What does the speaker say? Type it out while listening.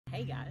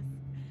Hey guys.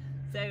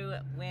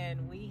 So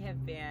when we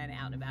have been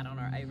out and about on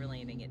our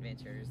overlanding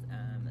adventures,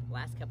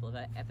 last couple of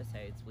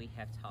episodes we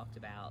have talked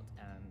about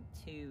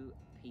two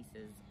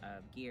pieces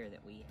of gear that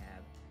we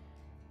have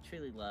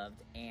truly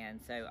loved, and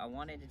so I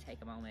wanted to take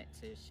a moment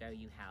to show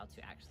you how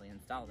to actually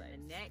install those.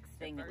 The next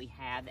thing that we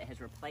have that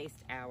has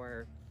replaced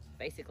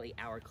basically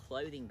our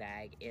clothing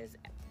bag is,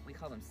 we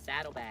call them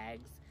saddle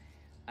bags.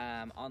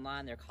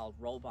 Online they're called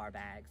roll bar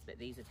bags, but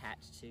these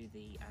attach to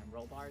the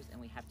roll bars,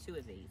 and we have two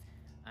of these.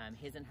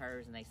 His and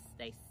hers, and they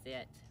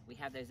sit, we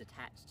have those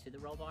attached to the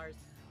roll bars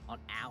on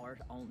our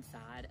own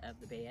side of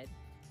the bed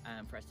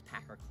for us to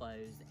pack our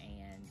clothes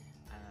and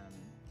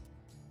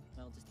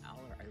well, just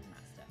all our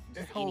overnight stuff.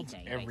 Just it holds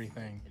anything, everything.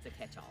 Basically. It's a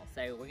catch-all.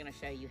 So we're going to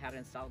show you how to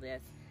install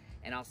this,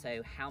 and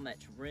also how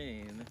much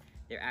room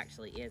there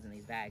actually is in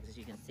these bags. As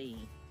you can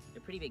see,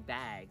 they're pretty big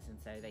bags, and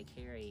so they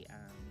carry,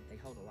 they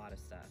hold a lot of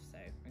stuff. So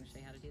we're going to show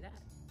you how to do that.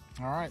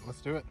 All right,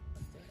 let's do it.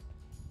 Let's do it.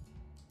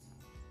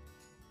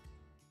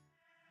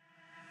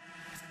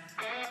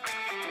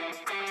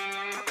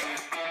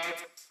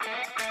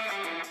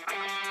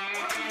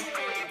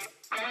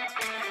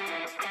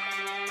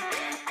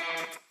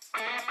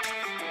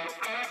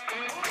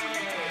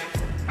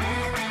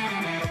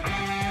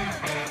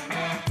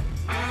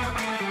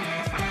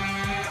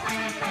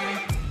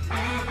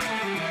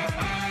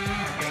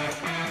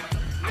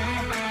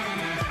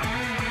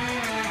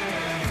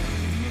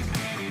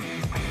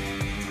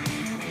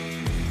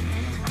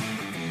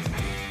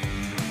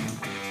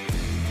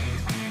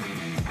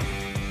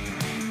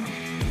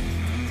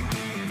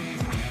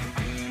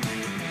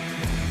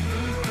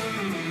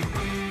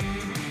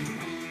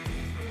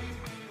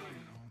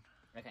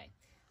 Okay,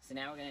 so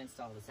now we're going to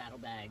install the saddle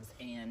bags,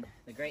 and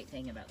the great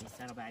thing about these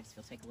saddle bags, if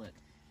you'll take a look,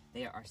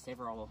 there are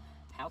several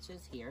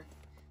pouches here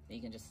that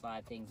you can just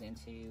slide things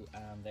into.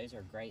 Those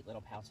are great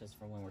little pouches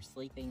for when we're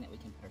sleeping, that we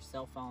can put our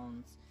cell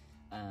phones,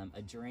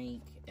 a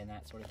drink, and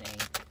that sort of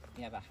thing.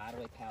 We have a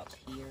hideaway pouch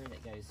here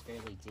that goes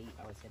fairly deep,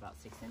 I would say about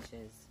 6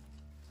 inches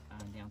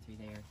down through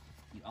there.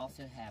 You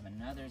also have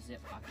another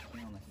zip pocket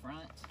here on the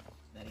front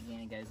that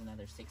again goes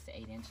another 6 to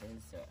 8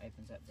 inches, so it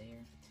opens up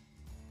there.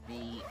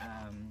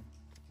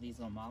 These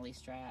little molly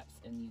straps,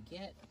 and you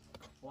get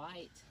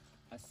quite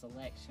a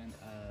selection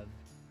of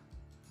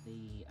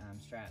the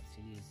straps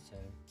to use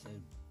to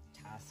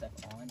tie stuff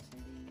onto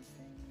these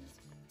things.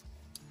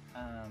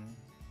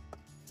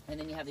 And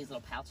then you have these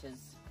little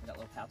pouches. We've got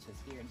little pouches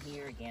here and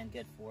here. Again,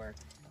 good for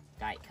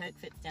Diet Coke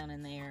fits down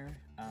in there,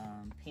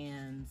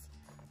 pens,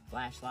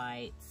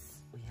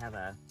 flashlights. We have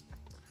a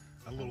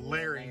little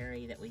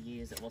Larry that we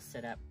use that will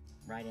sit up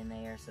right in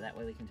there, so that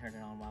way we can turn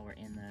it on while we're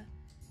in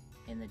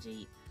the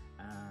Jeep.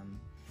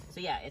 So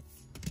yeah,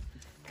 it's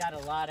got a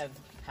lot of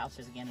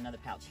pouches. Again, another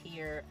pouch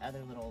here, other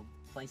little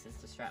places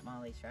to strap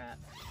molly straps,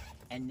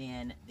 and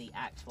then the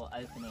actual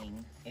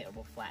opening, it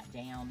will flap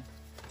down,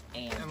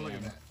 and look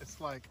then at that.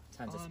 It's like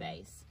tons of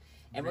space.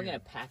 And we're going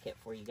to pack it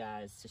for you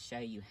guys to show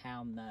you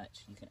how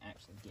much you can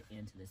actually get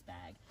into this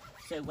bag.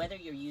 So whether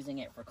you're using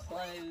it for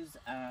clothes,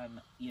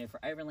 you know, for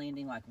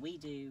overlanding like we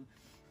do,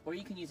 or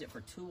you can use it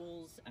for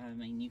tools. I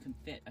mean, you can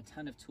fit a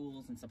ton of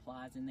tools and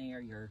supplies in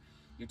there. Your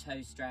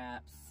toe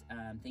straps,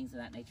 things of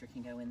that nature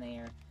can go in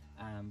there.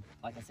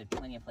 Like I said,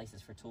 plenty of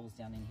places for tools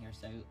down in here.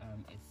 So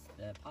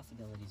the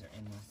possibilities are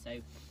endless. So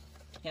you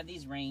have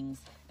these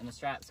rings, and the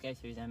straps go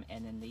through them,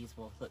 and then these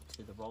will hook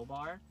to the roll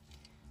bar.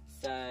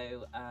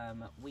 So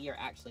we are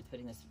actually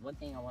putting this. One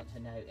thing I want to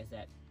note is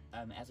that,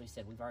 as we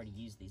said, we've already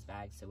used these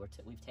bags, so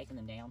we've taken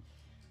them down,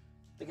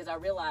 because I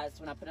realized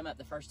when I put them up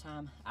the first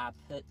time, I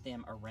put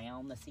them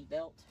around the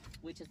seatbelt,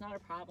 which is not a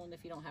problem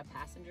if you don't have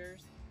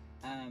passengers.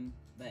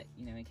 But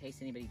you know, in case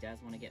anybody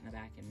does want to get in the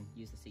back and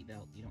use the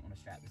seatbelt, you don't want to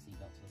strap the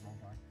seatbelt to the roll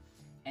bar.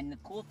 And the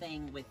cool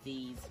thing with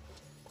these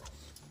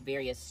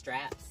various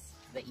straps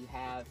that you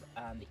have,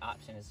 the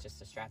option is just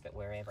to strap it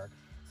wherever.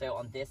 So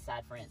on this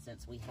side, for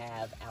instance, we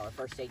have our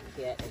first aid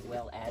kit, as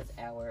well as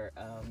our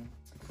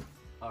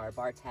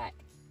BarTac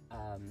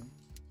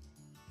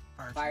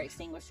fire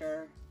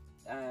extinguisher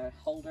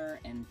holder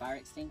and fire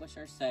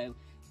extinguisher. So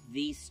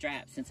these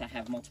straps, since I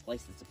have multiple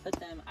places to put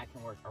them, I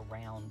can work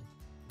around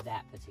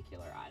that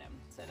particular item.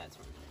 So that's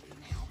what we're gonna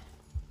do now.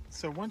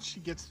 So once she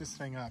gets this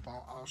thing up,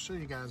 I'll show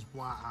you guys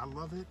why I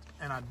love it,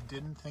 and I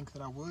didn't think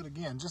that I would.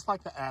 Again, just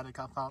like the attic,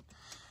 I thought,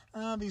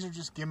 these are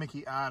just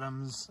gimmicky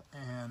items,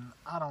 and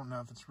I don't know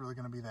if it's really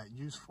going to be that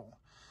useful.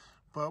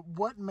 But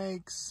what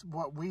makes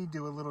what we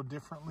do a little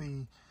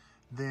differently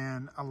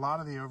than a lot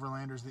of the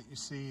overlanders that you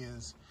see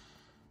is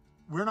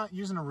we're not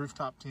using a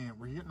rooftop tent.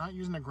 We're not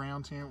using a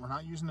ground tent. We're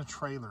not using a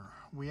trailer.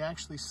 We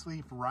actually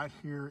sleep right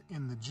here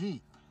in the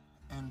Jeep.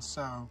 And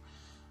so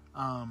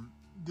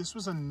this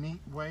was a neat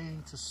way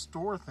to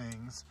store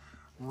things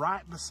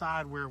right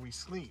beside where we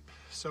sleep.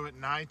 So at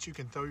night you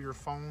can throw your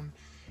phone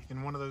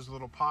in one of those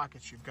little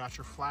pockets. You've got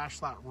your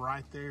flashlight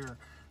right there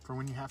for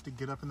when you have to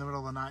get up in the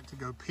middle of the night to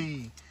go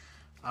pee.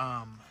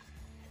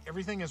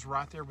 Everything is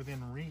right there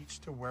within reach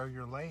to where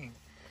you're laying.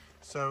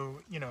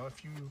 So, you know,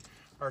 if you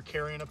are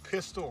carrying a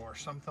pistol or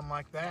something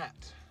like that,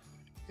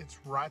 it's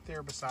right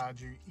there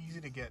beside you,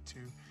 easy to get to.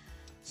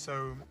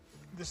 So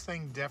this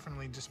thing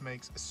definitely just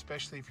makes,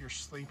 especially if you're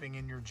sleeping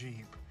in your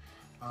Jeep,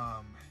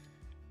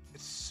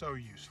 it's so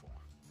useful.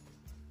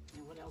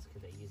 And what else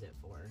could they use it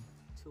for?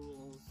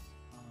 Tools.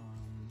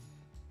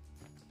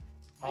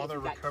 All their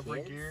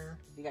recovery gear.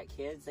 If you got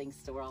kids, they can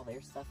store all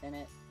their stuff in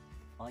it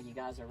while you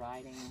guys are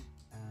riding.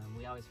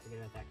 We always forget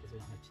about that because we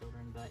don't have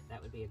children, but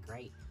that would be a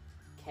great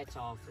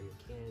catch-all for your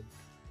kids.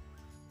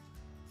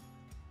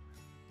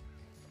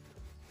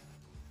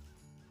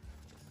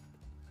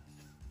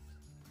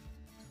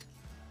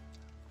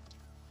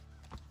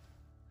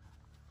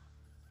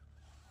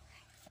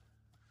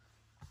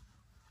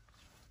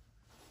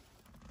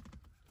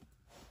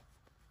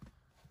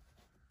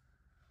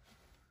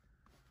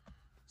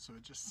 So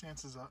it just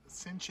cinches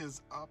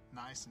up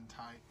nice and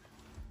tight.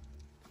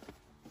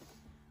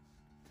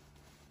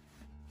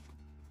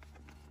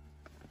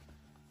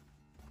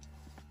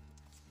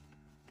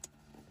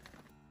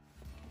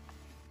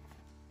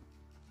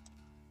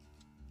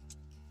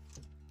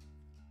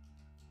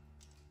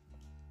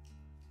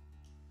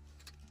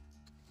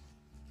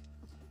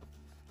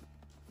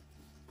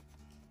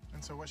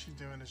 And so what she's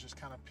doing is just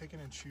kind of picking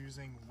and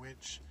choosing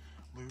which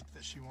loop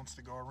that she wants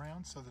to go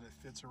around so that it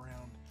fits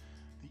around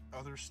the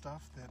other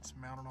stuff that's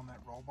mounted on that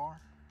roll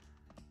bar.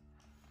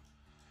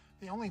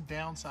 The only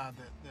downside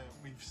that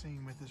we've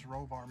seen with this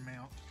roll bar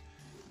mount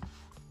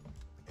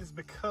is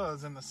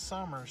because in the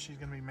summer she's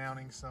going to be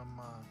mounting some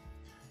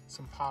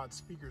pod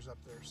speakers up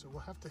there, so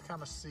we'll have to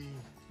kind of see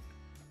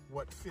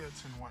what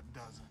fits and what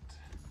doesn't.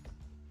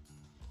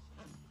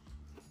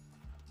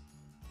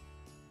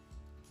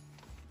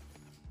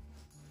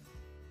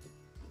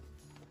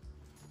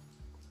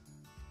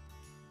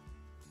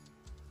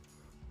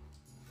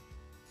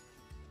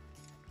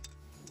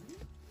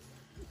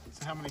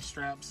 So how many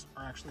straps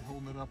are actually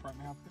holding it up right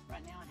now?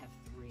 Right now I have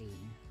 3.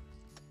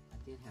 I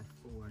did have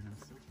 4 and I'm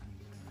still trying to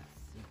get in that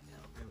seat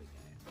belt. There we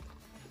go.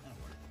 That'll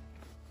work.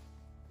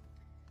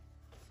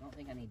 So I don't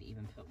think I need to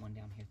even put one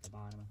down here at the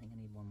bottom. I think I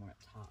need one more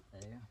up top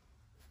though. I'm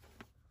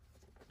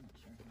not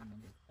sure if I'm gonna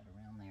get that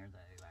around there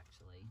though,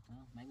 actually.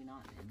 Well, maybe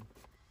not then.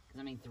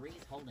 Because I mean 3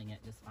 is holding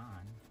it just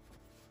fine.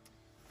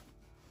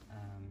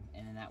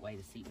 And in that way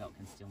the seat belt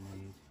can still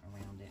move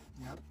around it.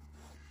 Yep.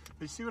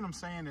 But you see what I'm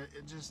saying?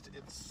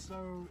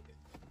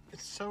 It's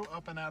so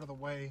up and out of the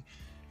way,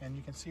 and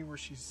you can see where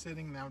she's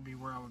sitting. That would be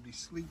where I would be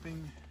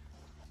sleeping.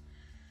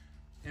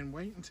 And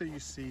wait until you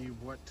see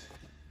what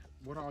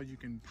all you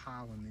can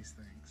pile in these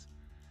things.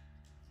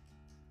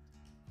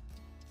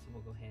 So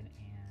we'll go ahead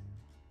and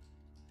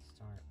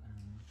start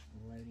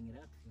loading it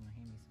up. If you want to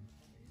hand me some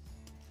photos.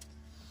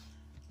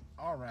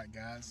 All right,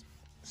 guys.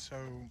 So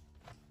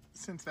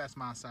since that's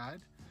my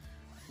side,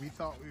 we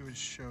thought we would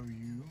show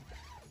you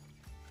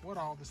what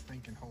all this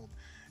thing can hold.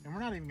 And we're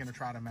not even gonna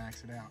try to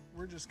max it out.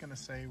 We're just gonna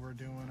say we're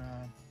doing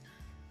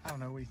I don't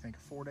know, what do you think, a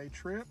 4-day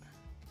trip?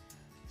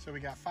 So we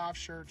got 5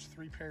 shirts,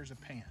 3 pairs of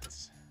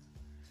pants.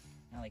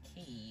 Now the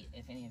key,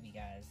 if any of you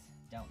guys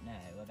don't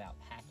know about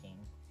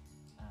packing,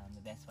 the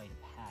best way to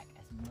pack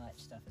as much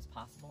stuff as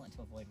possible and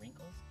to avoid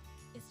wrinkles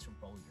is to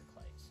roll your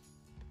clothes.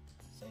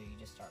 So you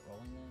just start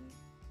rolling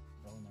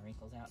the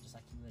wrinkles out just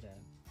like you would a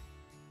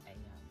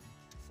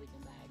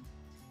sleeping bag,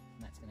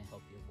 and that's gonna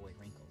help you avoid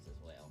wrinkles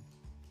as well.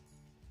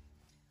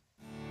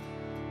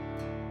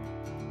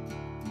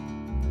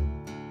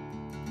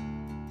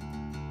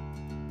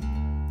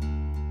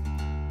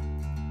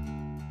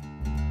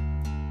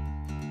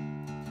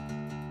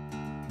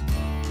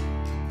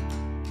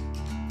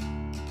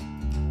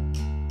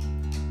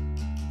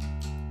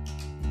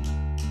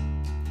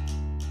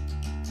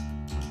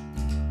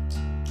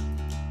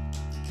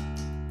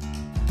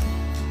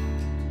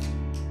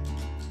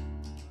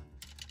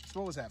 So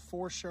what was that,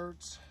 4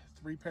 shirts,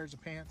 3 pairs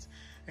of pants?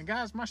 And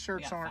guys, my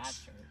shirts aren't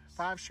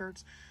 5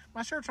 shirts.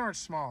 My shirts aren't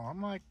small. I'm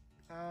like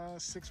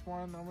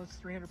 6'1", almost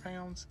 300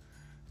 pounds,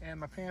 and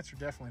my pants are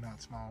definitely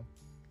not small.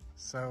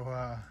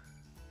 So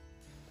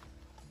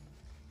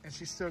and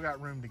she's still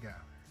got room to go.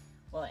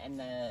 Well, and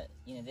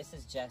this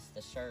is just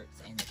the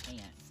shirts and the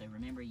pants. So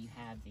remember, you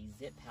have these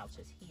zip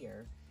pouches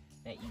here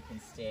that you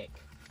can stick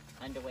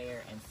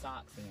underwear and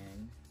socks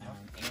in,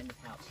 and the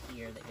pouch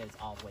here that goes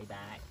all the way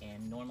back.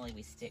 And normally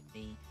we stick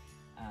the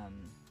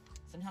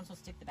sometimes we'll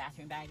stick the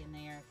bathroom bag in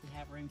there if we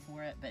have room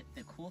for it. But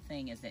the cool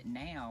thing is that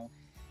now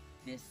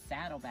this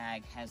saddle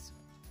bag has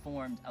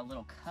formed a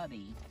little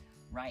cubby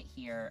right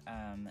here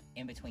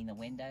in between the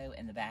window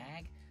and the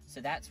bag.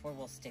 So that's where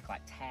we'll stick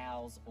like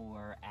towels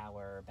or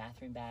our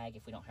bathroom bag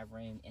if we don't have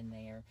room in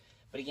there.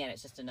 But again,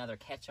 it's just another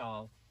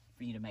catch-all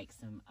for you to make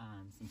some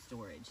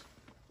storage.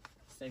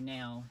 So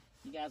now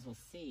you guys will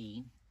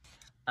see.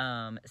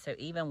 So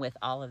even with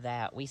all of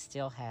that, we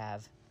still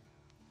have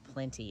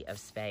plenty of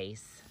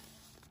space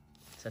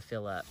to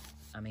fill up.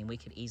 I mean, we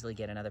could easily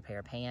get another pair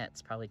of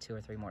pants, probably 2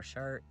 or 3 more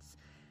shirts.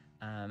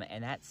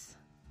 And that's,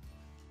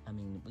 I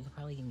mean, we could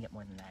probably even get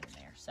more than that in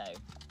there. So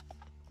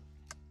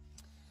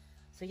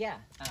yeah,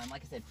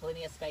 like I said,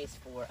 plenty of space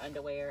for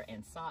underwear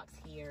and socks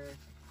here,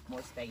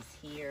 more space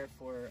here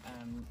for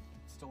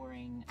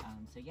storing.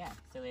 So yeah,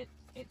 so it's,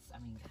 I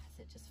mean, guys,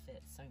 it just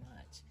fits so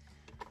much.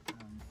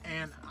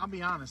 And I'll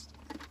be honest,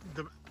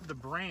 the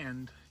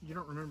brand, you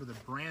don't remember the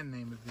brand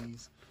name of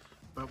these,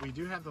 but we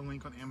do have the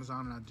link on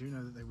Amazon, and I do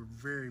know that they were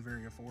very,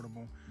 very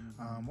affordable.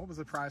 What was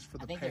the price for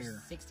the pair? I think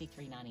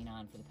they're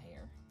 $63.99 for the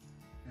pair.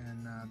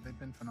 And they've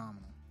been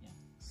phenomenal. Yeah.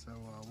 So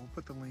we'll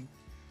put the link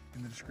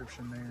in the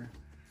description there.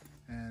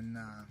 And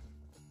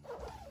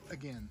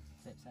again,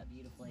 zips up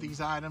beautifully.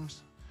 These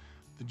items,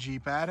 the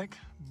Jeep Attic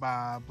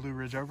by Blue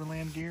Ridge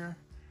Overland Gear,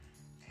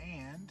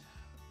 and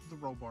the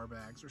roll bar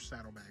bags, or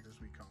saddle bags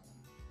as we call them,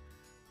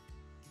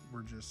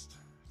 were just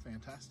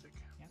fantastic.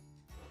 Yep.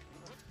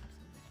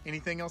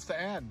 Anything else to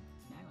add?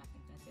 No, I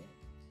think that's it.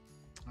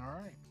 All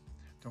right.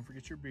 Don't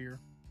forget your beer.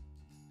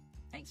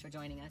 Thanks for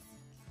joining us.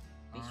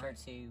 Be sure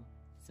to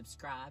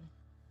subscribe,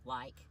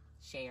 like,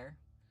 share,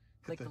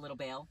 click the little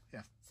bell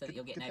so that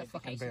you'll get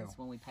notifications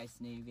when we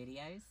post new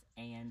videos.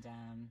 And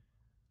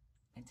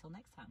until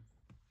next time.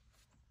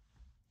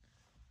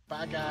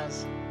 Bye,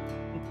 guys.